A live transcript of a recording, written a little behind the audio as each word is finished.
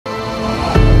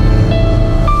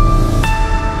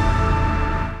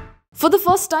For the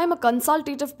first time, a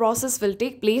consultative process will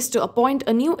take place to appoint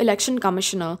a new election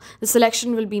commissioner. The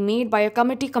selection will be made by a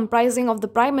committee comprising of the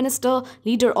Prime Minister,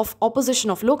 Leader of Opposition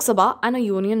of Lok Sabha, and a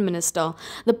Union Minister.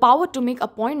 The power to make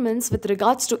appointments with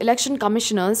regards to election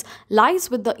commissioners lies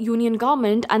with the Union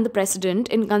Government, and the President,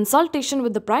 in consultation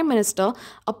with the Prime Minister,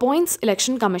 appoints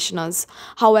election commissioners.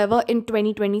 However, in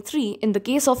 2023, in the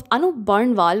case of Anup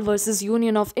Barnwal versus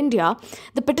Union of India,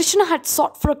 the petitioner had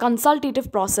sought for a consultative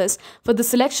process for the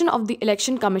selection of the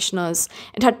election commissioners.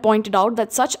 It had pointed out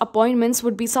that such appointments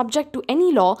would be subject to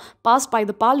any law passed by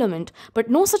the Parliament, but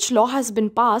no such law has been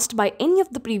passed by any of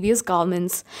the previous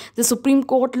governments. The Supreme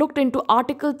Court looked into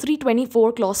Article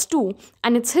 324, Clause 2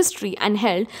 and its history and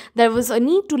held there was a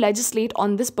need to legislate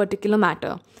on this particular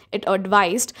matter. It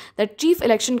advised that Chief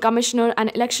Election Commissioner and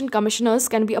election commissioners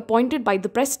can be appointed by the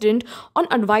President on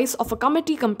advice of a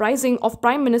committee comprising of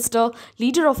Prime Minister,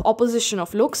 Leader of Opposition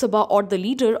of Lok Sabha or the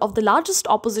leader of the largest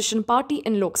opposition party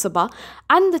in Lok Sabha,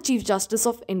 and the Chief Justice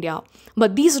of India.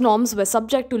 But these norms were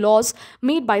subject to laws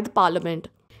made by the Parliament.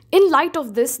 In light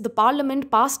of this, the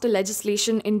Parliament passed a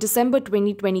legislation in December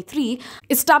 2023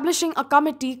 establishing a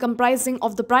committee comprising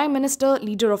of the Prime Minister,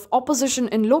 Leader of Opposition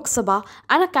in Lok Sabha,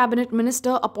 and a Cabinet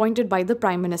Minister appointed by the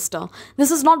Prime Minister.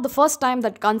 This is not the first time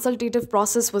that consultative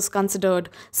process was considered.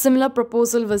 Similar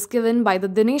proposal was given by the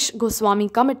Dinesh Goswami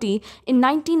Committee in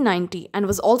 1990 and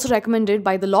was also recommended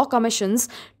by the Law Commission's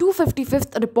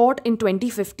 255th report in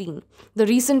 2015. The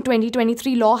recent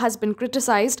 2023 law has been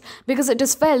criticized because it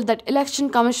is felt that Election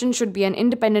Commission should be an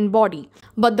independent body.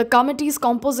 But the committee's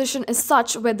composition is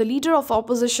such where the leader of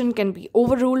opposition can be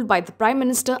overruled by the Prime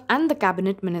Minister and the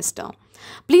Cabinet Minister.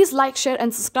 Please like, share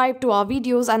and subscribe to our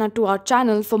videos and to our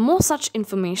channel for more such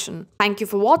information. Thank you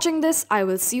for watching this. I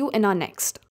will see you in our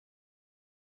next.